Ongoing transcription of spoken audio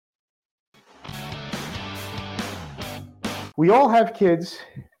We all have kids,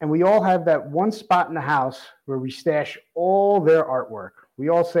 and we all have that one spot in the house where we stash all their artwork. We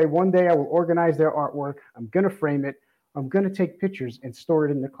all say, one day I will organize their artwork. I'm going to frame it. I'm going to take pictures and store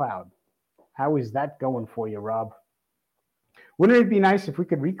it in the cloud. How is that going for you, Rob? Wouldn't it be nice if we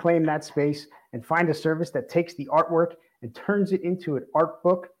could reclaim that space and find a service that takes the artwork and turns it into an art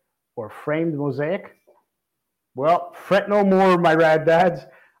book or framed mosaic? Well, fret no more, my rad dads.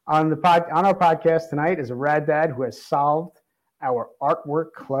 On our podcast tonight is a rad dad who has solved our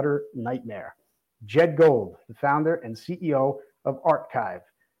artwork clutter nightmare. Jed Gold, the founder and CEO of Archive.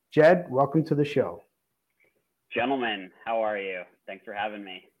 Jed, welcome to the show. Gentlemen, how are you? Thanks for having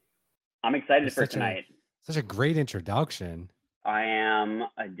me. I'm excited for tonight. Such a great introduction. I am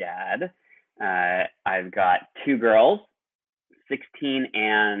a dad. I've got two girls, 16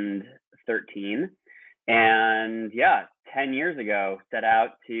 and 13. And 10 years ago, set out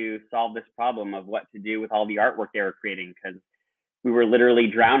to solve this problem of what to do with all the artwork they were creating, because we were literally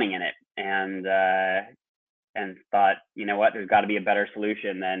drowning in it, and thought, you know what, there's got to be a better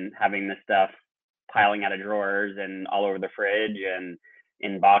solution than having this stuff piling out of drawers and all over the fridge and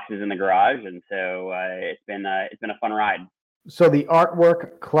in boxes in the garage. And so it's been a fun ride. So the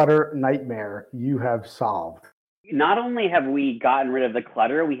artwork clutter nightmare you have solved. Not only have we gotten rid of the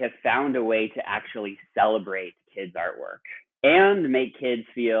clutter, we have found a way to actually celebrate kids' artwork and make kids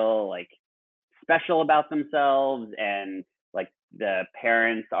feel like special about themselves, and like the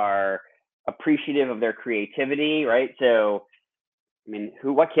parents are appreciative of their creativity, right? So, I mean,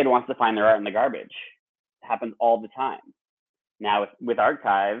 what kid wants to find their art in the garbage? It happens all the time. Now with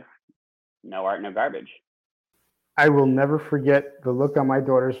Archive, no art, no garbage. I will never forget the look on my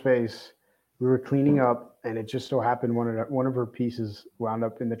daughter's face. We were cleaning up, and it just so happened one of her pieces wound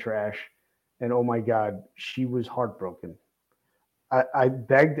up in the trash. And oh my God, she was heartbroken. I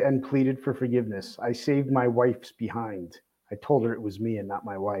begged and pleaded for forgiveness. I saved my wife's behind. I told her it was me and not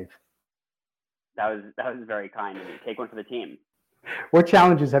my wife. That was very kind of you. Take one for the team. What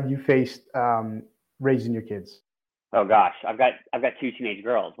challenges have you faced raising your kids? Oh gosh, I've got two teenage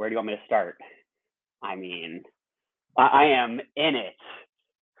girls. Where do you want me to start? I mean, I am in it.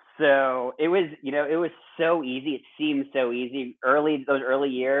 So it was so easy. It seemed so easy. Those early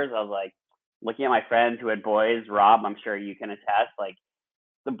years, I was like looking at my friends who had boys. Rob, I'm sure you can attest. Like,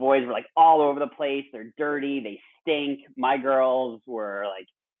 the boys were like all over the place. They're dirty. They stink. My girls were like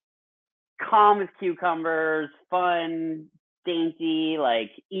calm as cucumbers, fun, dainty,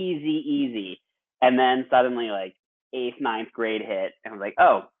 like easy. And then suddenly, like 8th, 9th grade hit, and I was like,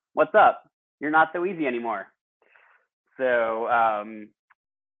 oh, what's up? You're not so easy anymore. So,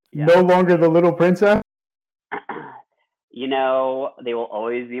 No longer the little princess? They will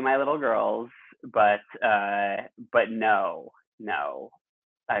always be my little girls, but no.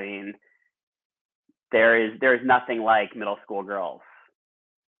 I mean, there's nothing like middle school girls.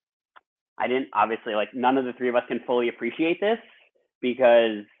 I didn't, obviously, like, none of the three of us can fully appreciate this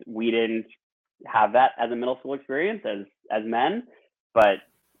because we didn't have that as a middle school experience as men, but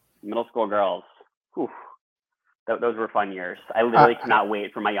middle school girls, whew, those were fun years. I literally cannot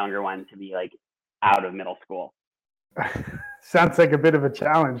wait for my younger one to be like out of middle school. Sounds like a bit of a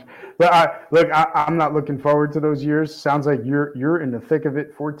challenge. But I'm not looking forward to those years. Sounds like you're in the thick of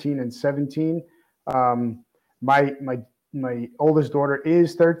it, 14 and 17. My oldest daughter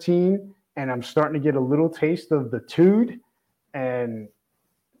is 13, and I'm starting to get a little taste of the tude. And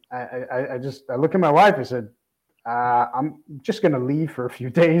I look at my wife. I said, I'm just going to leave for a few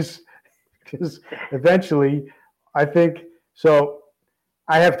days because eventually, I think so.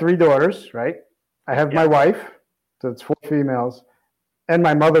 I have 3 daughters, right? I have my wife, so it's 4 females, and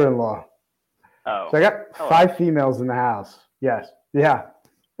my mother-in-law. Oh, so I got 5 females in the house. Yes, yeah.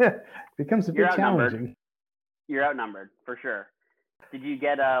 It becomes a bit challenging. You're outnumbered for sure. Did you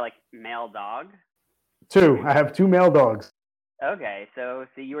get like male dog? 2. I have 2 male dogs. Okay, so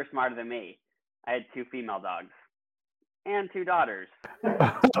see, you were smarter than me. I had 2 female dogs and 2 daughters and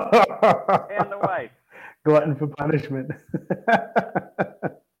the wife. Glutton for punishment.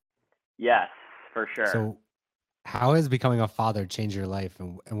 Yes, for sure. So how has becoming a father changed your life,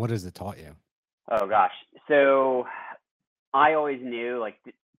 and what has it taught you? Oh gosh. So I always knew like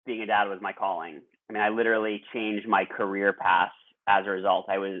being a dad was my calling. I mean, I literally changed my career path as a result.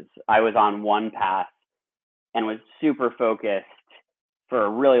 I was on one path and was super focused for a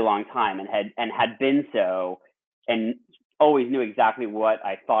really long time and had been so, and always knew exactly what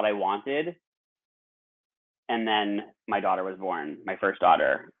I thought I wanted. And then my daughter was born, my first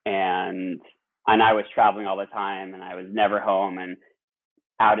daughter, and I was traveling all the time, and I was never home and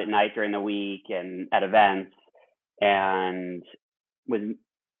out at night during the week and at events, and was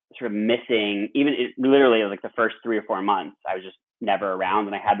sort of missing, even literally like the first 3 or 4 months, I was just never around.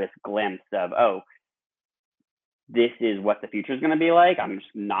 And I had this glimpse of, oh, this is what the future is going to be like. I'm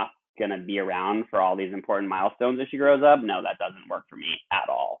just not going to be around for all these important milestones as she grows up. No, that doesn't work for me at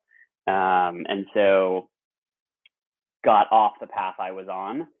all. And so got off the path I was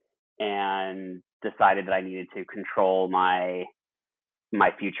on and decided that I needed to control my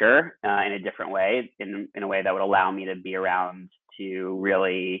future in a different way, in a way that would allow me to be around to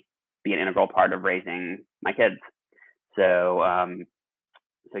really be an integral part of raising my kids. So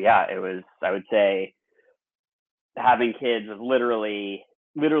yeah, it was, I would say, having kids has literally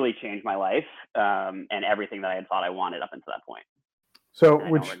changed my life, and everything that I had thought I wanted up until that point. So,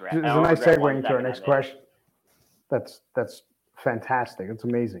 which is a nice segue into our next question. That's fantastic. That's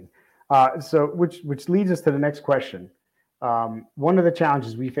amazing. So, which leads us to the next question. One of the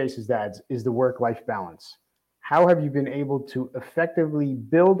challenges we face as dads is the work-life balance. How have you been able to effectively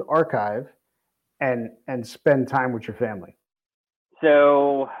build Archive and spend time with your family?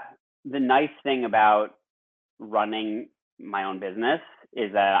 So the nice thing about running my own business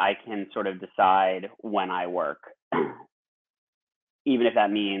is that I can sort of decide when I work, even if that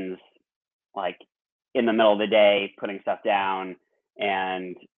means like in the middle of the day, putting stuff down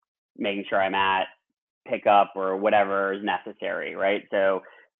and making sure I'm at pickup or whatever is necessary, right? So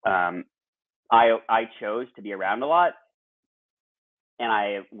I chose to be around a lot, and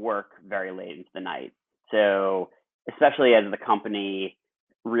I work very late into the night. So especially as the company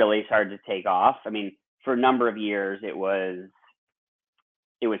really started to take off, I mean, for a number of years, it was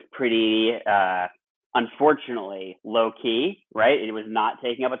pretty, unfortunately, low key, right? It was not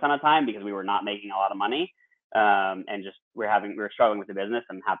taking up a ton of time because we were not making a lot of money. And just we were struggling with the business.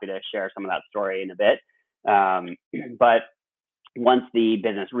 I'm happy to share some of that story in a bit. But once the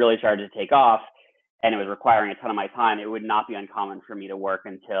business really started to take off and it was requiring a ton of my time, it would not be uncommon for me to work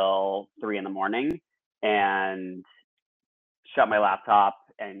until 3 a.m. and shut my laptop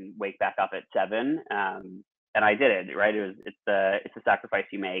and wake back up at 7. And I did it, right? It's a sacrifice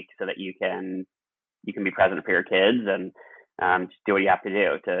you make so that you can be present for your kids and just do what you have to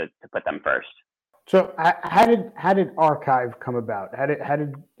do to put them first. So how did Archive come about? How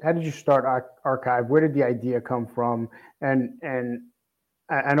did you start Archive? Where did the idea come from? And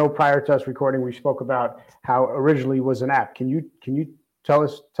I know prior to us recording, we spoke about how originally it was an app. Can you tell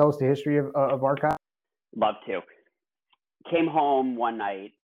us the history of Archive? Love to. Came home one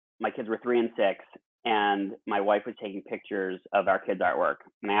night. My kids were 3 and 6, and my wife was taking pictures of our kids' artwork.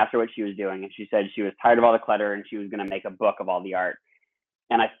 And I asked her what she was doing, and she said she was tired of all the clutter and she was going to make a book of all the art.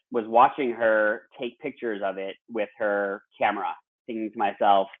 And I was watching her take pictures of it with her camera, thinking to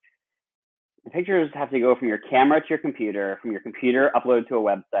myself, the pictures have to go from your camera to your computer, from your computer upload to a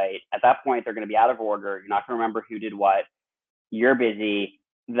website. At that point, they're going to be out of order. You're not going to remember who did what. You're busy.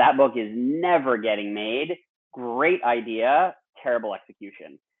 That book is never getting made. Great idea, terrible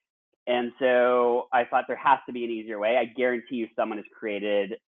execution. And so I thought there has to be an easier way. I guarantee you someone has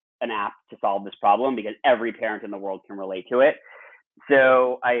created an app to solve this problem because every parent in the world can relate to it.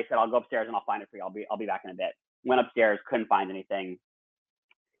 So I said, I'll go upstairs and I'll find it for you. I'll be back in a bit. Went upstairs, couldn't find anything.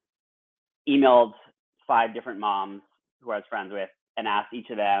 Emailed 5 different moms who I was friends with and asked each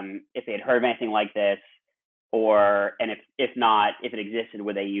of them if they had heard of anything like this, and if not, if it existed,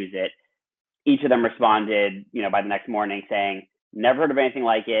 would they use it? Each of them responded, by the next morning saying, never heard of anything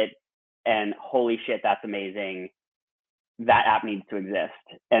like it. And holy shit, that's amazing. That app needs to exist.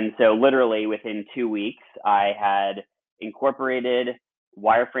 And so literally within 2 weeks, I had incorporated,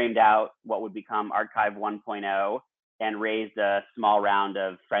 wireframed out what would become Archive 1.0, and raised a small round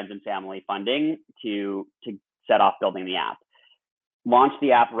of friends and family funding to set off building the app. Launched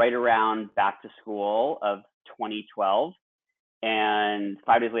the app right around back to school of 2012. And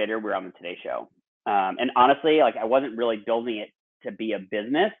 5 days later, we were on the Today Show. And honestly, I wasn't really building it to be a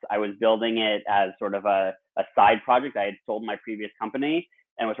business. I was building it as sort of a side project. I had sold my previous company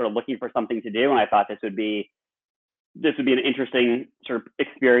and was sort of looking for something to do. And I thought this would be an interesting sort of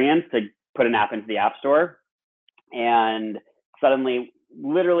experience to put an app into the App Store. And suddenly,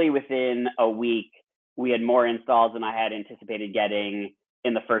 literally within a week, we had more installs than I had anticipated getting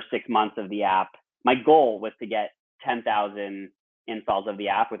in the first 6 months of the app. My goal was to get 10,000 installs of the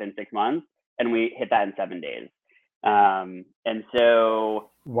app within 6 months, and we hit that in 7 days. And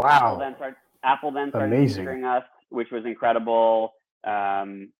so wow. Apple then started featuring us, which was incredible.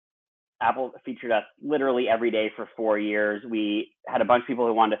 Apple featured us literally every day for 4 years. We had a bunch of people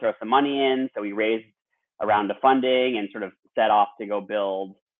who wanted to throw some money in, so we raised a round of funding and sort of set off to go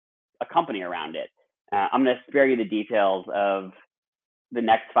build a company around it. I'm going to spare you the details of the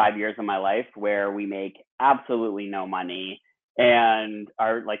next 5 years of my life where we make absolutely no money and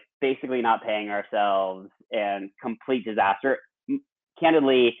are like basically not paying ourselves, and complete disaster.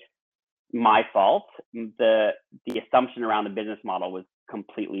 Candidly, my fault. The assumption around the business model was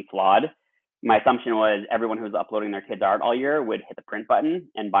completely flawed. My assumption was everyone who was uploading their kids' art all year would hit the print button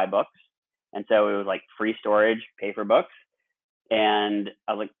and buy books. And so it was like free storage, pay for books. And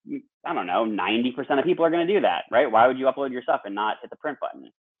I was like, I don't know, 90% of people are going to do that, right? Why would you upload your stuff and not hit the print button?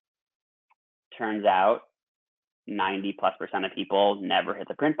 Turns out 90+% of people never hit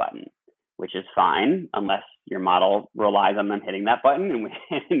the print button, which is fine unless your model relies on them hitting that button,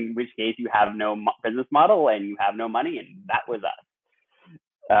 in which case you have no business model and you have no money, and that was us.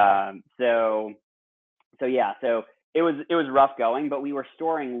 So it was rough going, but we were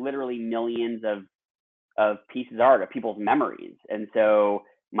storing literally millions of pieces of art, of people's memories. And so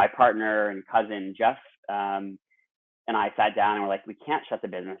my partner and cousin Jeff and I sat down and we're like, we can't shut the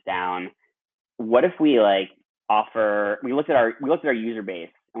business down. What if we like we looked at our user base,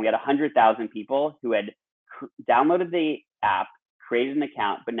 and we had 100,000 people who had downloaded the app, created an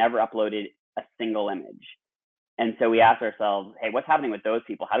account, but never uploaded a single image. And so we asked ourselves, hey, what's happening with those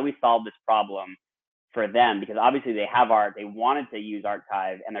people? How do we solve this problem for them? Because obviously they have art, they wanted to use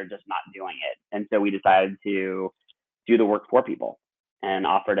Archive, and they're just not doing it. And so we decided to do the work for people and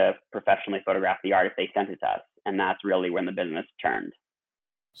offer to professionally photograph the art if they sent it to us. And that's really when the business turned.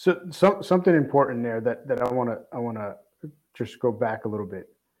 So something important there that I want to just go back a little bit.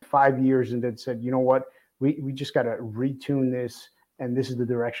 5 years and then said, you know what, we just got to retune this, and this is the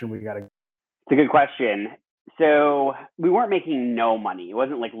direction we got to. It's a good question. So we weren't making no money. It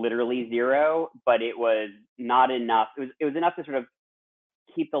wasn't like literally zero, but it was not enough. It was enough to sort of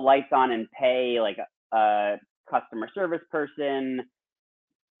keep the lights on and pay like a customer service person,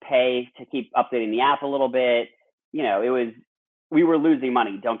 pay to keep updating the app a little bit. You know, we were losing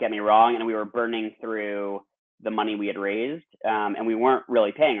money, don't get me wrong, and we were burning through the money we had raised, and we weren't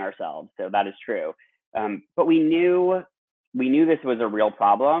really paying ourselves. So that is true. But we knew this was a real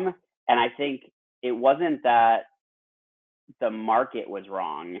problem. And I think it wasn't that the market was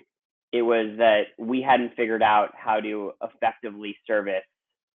wrong. It was that we hadn't figured out how to effectively service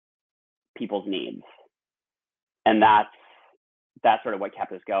people's needs. And that's sort of what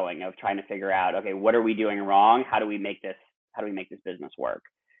kept us going, of trying to figure out, okay, what are we doing wrong? How do we make this business work?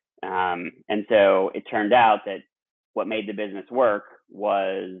 And so it turned out that what made the business work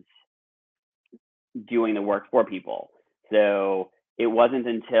was doing the work for people. So it wasn't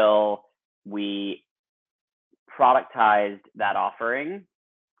until we productized that offering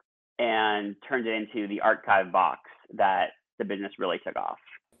and turned it into the Archive box that the business really took off.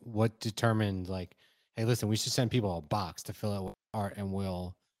 What determined, like, hey, listen, we should send people a box to fill out with art, and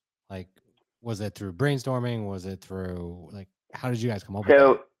we'll, like, was it through brainstorming? Was it through, like, how did you guys come up with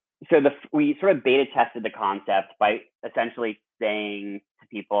that? So we sort of beta tested the concept by essentially saying to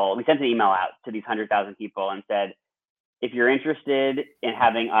people, we sent an email out to these 100,000 people and said, if you're interested in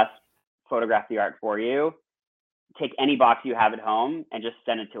having us photograph the art for you, take any box you have at home and just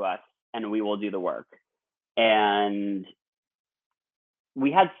send it to us, and we will do the work. And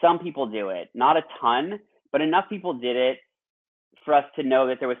we had some people do it, not a ton, but enough people did it for us to know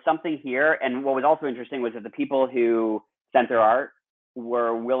that there was something here. And what was also interesting was that the people who sent their art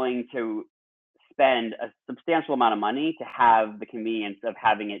were willing to spend a substantial amount of money to have the convenience of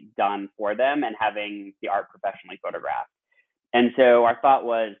having it done for them and having the art professionally photographed. And so our thought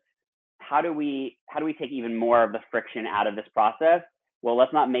was, how do we take even more of the friction out of this process? Well,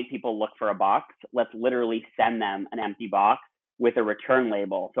 let's not make people look for a box. Let's literally send them an empty box with a return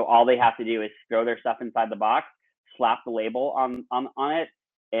label. So all they have to do is throw their stuff inside the box, slap the label on it,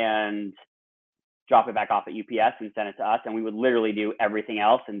 and drop it back off at UPS and send it to us. And we would literally do everything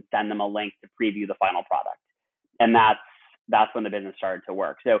else and send them a link to preview the final product. And that's when the business started to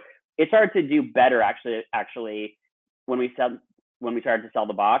work. So it started to do better actually when we started to sell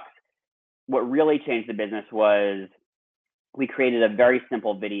the box. What really changed the business was we created a very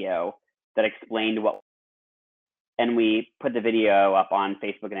simple video that explained and we put the video up on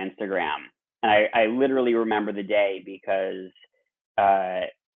Facebook and Instagram. And I literally remember the day because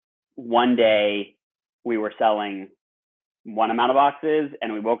one day we were selling one amount of boxes,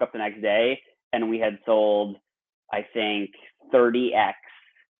 and we woke up the next day and we had sold, I think, 30x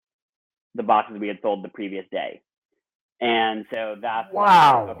the boxes we had sold the previous day. And so that's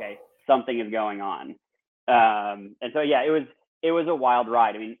wow. Like, okay, something is going on. And so yeah, it was a wild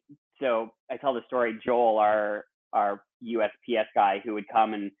ride. I mean, so I tell the story, Joel, our USPS guy, who would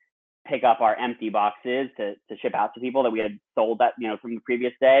come and pick up our empty boxes to ship out to people that we had sold that, from the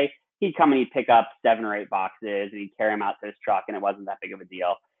previous day. He'd come and he'd pick up 7 or 8 boxes and he'd carry them out to his truck, and it wasn't that big of a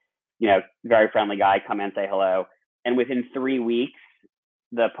deal. Very friendly guy, come in, say hello. And within 3 weeks,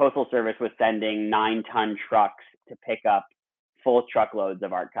 the Postal Service was sending 9-ton trucks to pick up full truckloads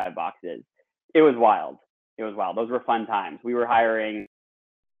of archive boxes. It was wild. It was wild. Those were fun times. We were hiring.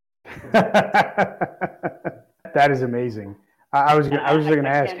 That is amazing. I was just going to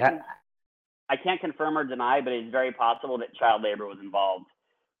ask. I can't confirm or deny, but it's very possible that child labor was involved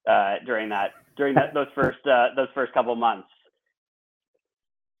during those first couple of months.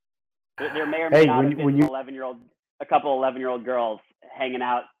 There may or may not have been a couple 11-year-old girls hanging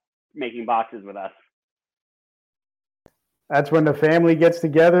out making boxes with us. That's when the family gets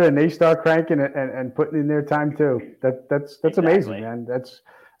together and they start cranking it and putting in their time too. That's exactly. Amazing, man.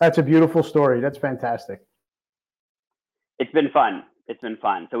 That's a beautiful story. That's fantastic. It's been fun.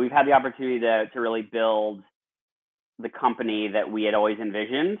 So we've had the opportunity to really build the company that we had always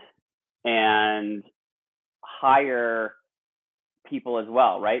envisioned and hire people as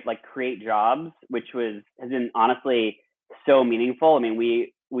well, right? Like create jobs, which has been honestly so meaningful. I mean,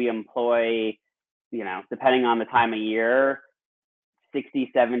 we employ, depending on the time of year,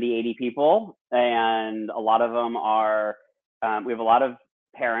 60, 70, 80 people. And a lot of them are, we have a lot of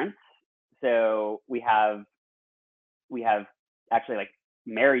parents. So we have actually like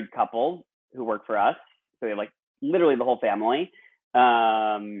married couples who work for us. So we have like literally the whole family.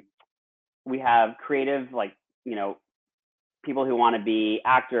 We have creative, people who want to be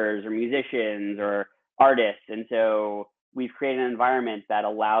actors or musicians or artists. And so we've created an environment that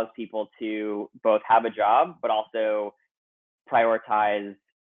allows people to both have a job, but also prioritize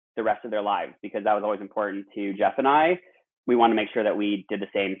the rest of their lives, because that was always important to Jeff and I. We want to make sure that we did the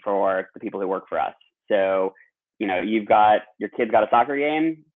same for the people who work for us. So, your kid's got a soccer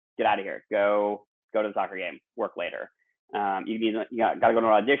game, get out of here, go to the soccer game, work later. You got to go to an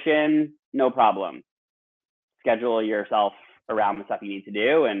audition, no problem. Schedule yourself around the stuff you need to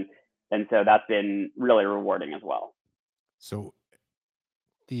do. And so that's been really rewarding as well. So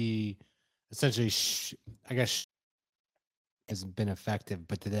essentially, I guess has been effective,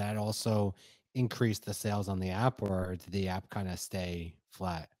 but did that also increase the sales on the app, or did the app kind of stay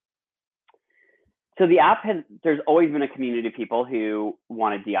flat? So the app there's always been a community of people who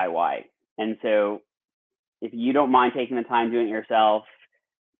want to DIY. And so if you don't mind taking the time doing it yourself,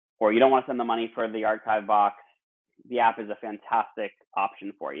 or you don't want to send the money for the archive box, the app is a fantastic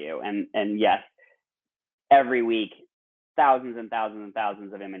option for you. And yes, every week, thousands and thousands and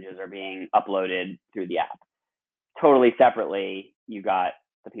thousands of images are being uploaded through the app. Totally separately, you got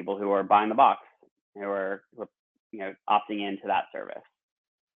the people who are buying the box, who are opting into that service.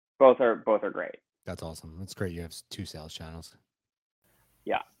 Both are great. That's awesome. That's great. You have 2 sales channels.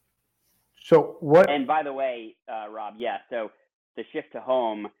 Yeah. So what? And by the way, Rob, so the shift to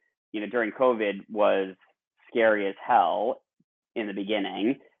home, during COVID was scary as hell in the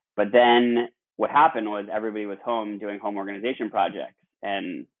beginning, but then what happened was everybody was home doing home organization projects,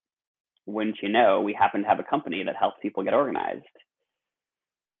 and wouldn't you know, we happen to have a company that helps people get organized.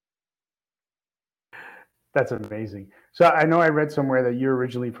 That's amazing. So I know I read somewhere that you're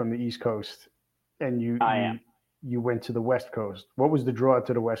originally from the East Coast, and you went to the West Coast. What was the draw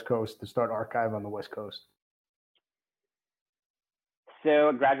to the West Coast to start Archive on the West Coast? So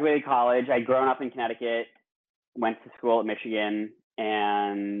I graduated college. I'd grown up in Connecticut, went to school at Michigan,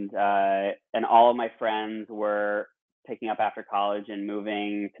 and all of my friends were picking up after college and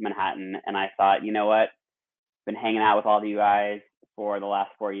moving to Manhattan. And I thought, you know what? Been hanging out with all of you guys for the last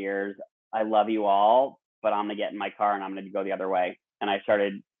 4 years. I love you all, but I'm going to get in my car and I'm going to go the other way. And I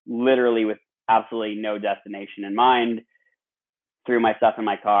started literally with absolutely no destination in mind, threw my stuff in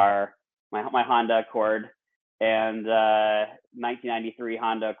my car, my Honda Accord, and 1993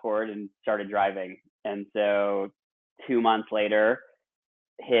 Honda Accord, and started driving. And so 2 months later,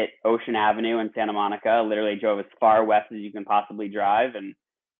 hit Ocean Avenue in Santa Monica, literally drove as far west as you can possibly drive, and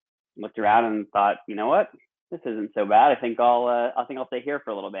looked around and thought, you know what, this isn't so bad. I think I'll stay here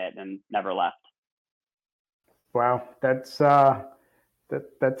for a little bit, and never left. Wow, that's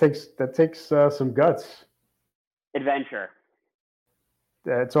that takes some guts. Adventure.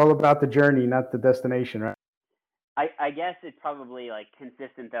 It's all about the journey, not the destination, right? I guess it's probably like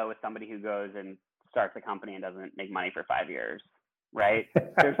consistent though with somebody who goes and starts a company and doesn't make money for 5 years, right?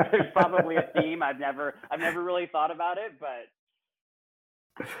 There's probably a theme. I've never really thought about it, but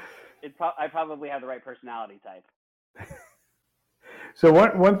I probably have the right personality type. So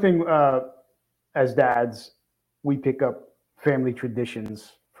one thing, as dads, we pick up family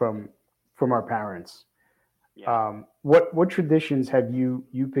traditions from our parents. Yeah. What traditions have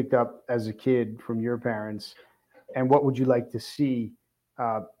you picked up as a kid from your parents, and what would you like to see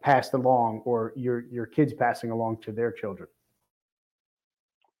passed along, or your kids passing along to their children?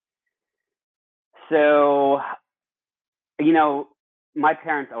 So You know, my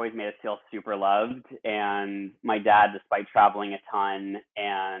parents always made us feel super loved, and my dad, despite traveling a ton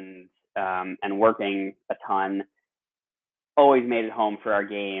and working a ton, always made it home for our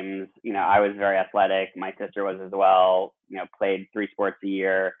games. You know, I was very athletic. My sister was as well. You know, played 3 sports a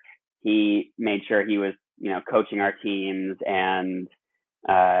year. He made sure he was, you know, coaching our teams and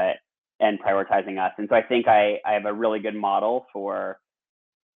prioritizing us. And so I think I have a really good model for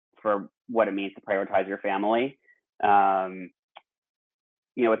what it means to prioritize your family. You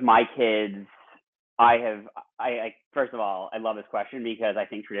know, with my kids, I first of all, I love this question because I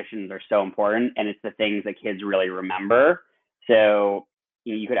think traditions are so important, and it's the things that kids really remember. So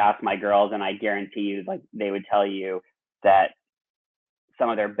you could ask my girls, and I guarantee you, like, they would tell you that some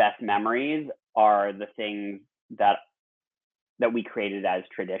of their best memories are the things that we created as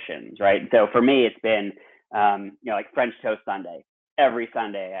traditions, right? So for me, it's been, you know, like French toast Sunday. Every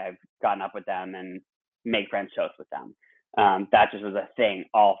Sunday, I've gotten up with them and make French toast with them. That just was a thing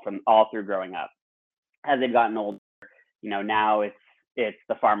all through growing up. As they've gotten older, you know, now it's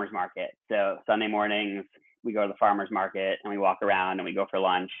the farmer's market. So Sunday mornings, we go to the farmer's market and we walk around and we go for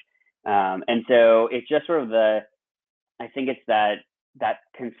lunch. And so it's just sort of I think it's that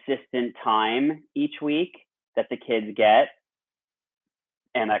consistent time each week that the kids get,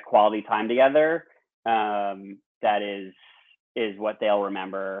 and that quality time together, that is what they'll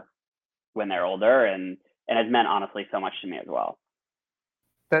remember when they're older, and has meant honestly so much to me as well.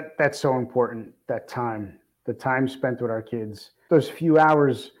 That's so important. The time spent with our kids, those few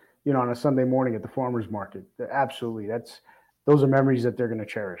hours, you know, on a Sunday morning at the farmer's market. Absolutely, those are memories that they're going to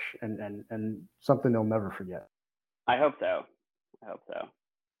cherish, and something they'll never forget. I hope so.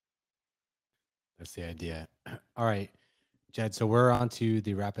 That's the idea. All right, Jed. So we're on to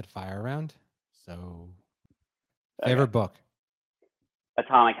the rapid fire round. So, favorite book?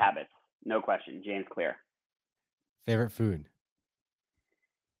 Atomic Habits, no question. James Clear. Favorite food?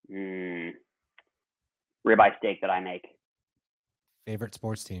 Ribeye steak that I make. Favorite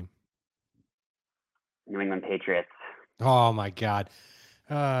sports team? New England Patriots. Oh my God.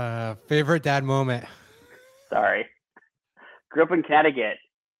 Favorite dad moment? Sorry. Grew up in Connecticut.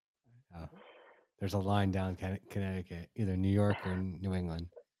 Oh, there's a line down Connecticut, either New York or New England.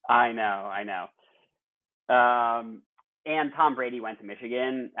 I know. And Tom Brady went to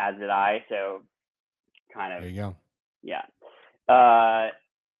Michigan, as did I. So kind of. There you go. Yeah.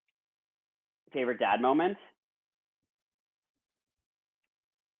 Favorite dad moment?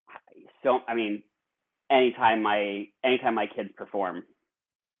 So, I mean, anytime my kids perform,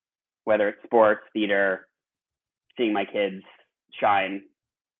 whether it's sports, theater, seeing my kids shine,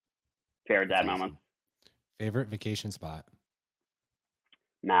 favorite dad moment. Favorite vacation spot?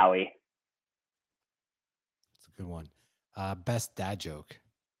 Maui. That's a good one. Best dad joke?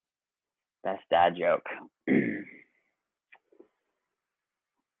 Best dad joke.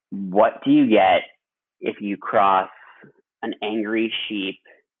 What do you get if you cross an angry sheep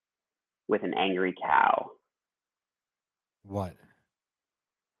with an angry cow? What?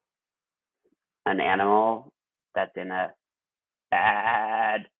 An animal that's in a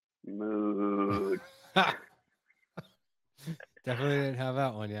bad mood. Definitely didn't have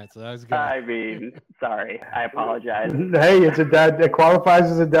that one yet, so that was good. I mean, sorry, I apologize. Hey, it's a dad. It qualifies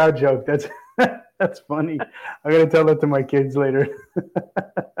as a dad joke. That's funny. I'm gonna tell that to my kids later.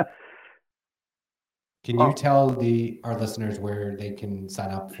 Can you tell our listeners where they can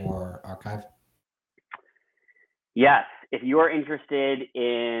sign up for Archive? Yes, if you are interested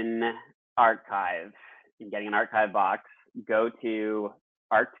in Archive, in getting an Archive box, go to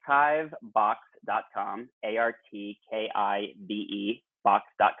archivebox.com, ARTKIVE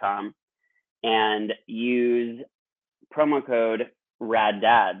box.com, and use promo code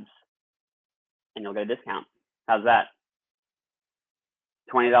RADDADS, and you'll get a discount. How's that?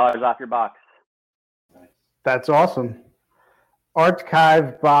 $20 off your box. That's awesome.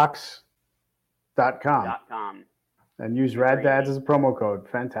 Archivebox.com. And use RADDADS as a promo code.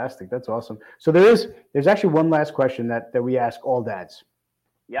 Fantastic. That's awesome. So there's actually one last question that we ask all dads.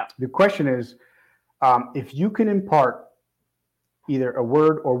 Yeah. The question is, if you can impart either a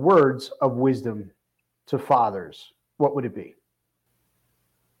word or words of wisdom to fathers, what would it be?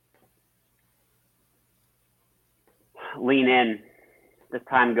 Lean in. This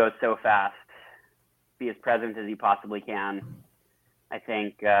time goes so fast. Be as present as you possibly can. I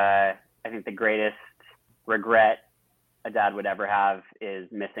think the greatest regret a dad would ever have is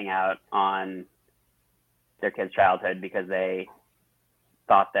missing out on their kid's childhood because they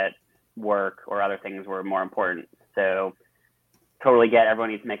thought that work or other things were more important. So totally get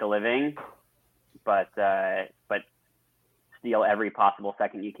everyone needs to make a living, but steal every possible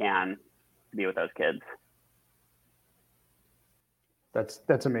second you can to be with those kids.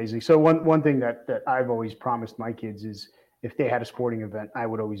 That's amazing. So one thing that I've always promised my kids is if they had a sporting event, I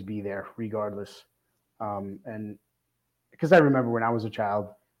would always be there regardless. And because I remember when I was a child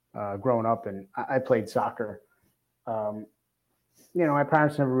growing up and I played soccer, um, my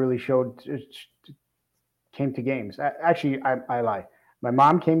parents never really came to games. Actually, I lie. My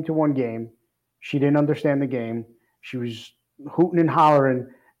mom came to one game. She didn't understand the game. She was hooting and hollering,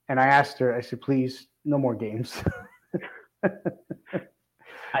 and I asked her. I said, "Please, no more games."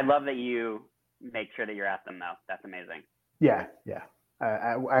 I love that you make sure that you're at them, though. That's amazing. Yeah, yeah.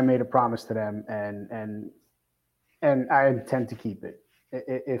 I made a promise to them, and I intend to keep it.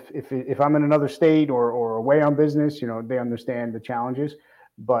 If I'm in another state or away on business, they understand the challenges.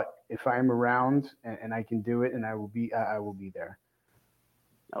 But if I'm around and I can do it, and I will be there.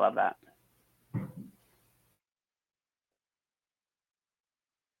 I love that.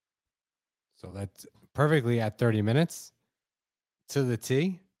 So that's perfectly at 30 minutes to the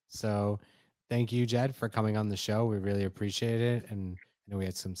T. So thank you, Jed, for coming on the show. We really appreciate it. And I know we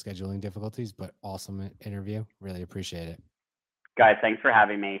had some scheduling difficulties, but awesome interview. Really appreciate it. Guys, thanks for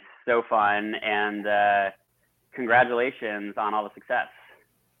having me. So fun. And congratulations on all the success.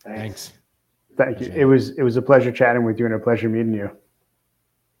 Thanks. Thank you. It was a pleasure chatting with you and a pleasure meeting you.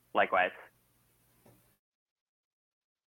 Likewise.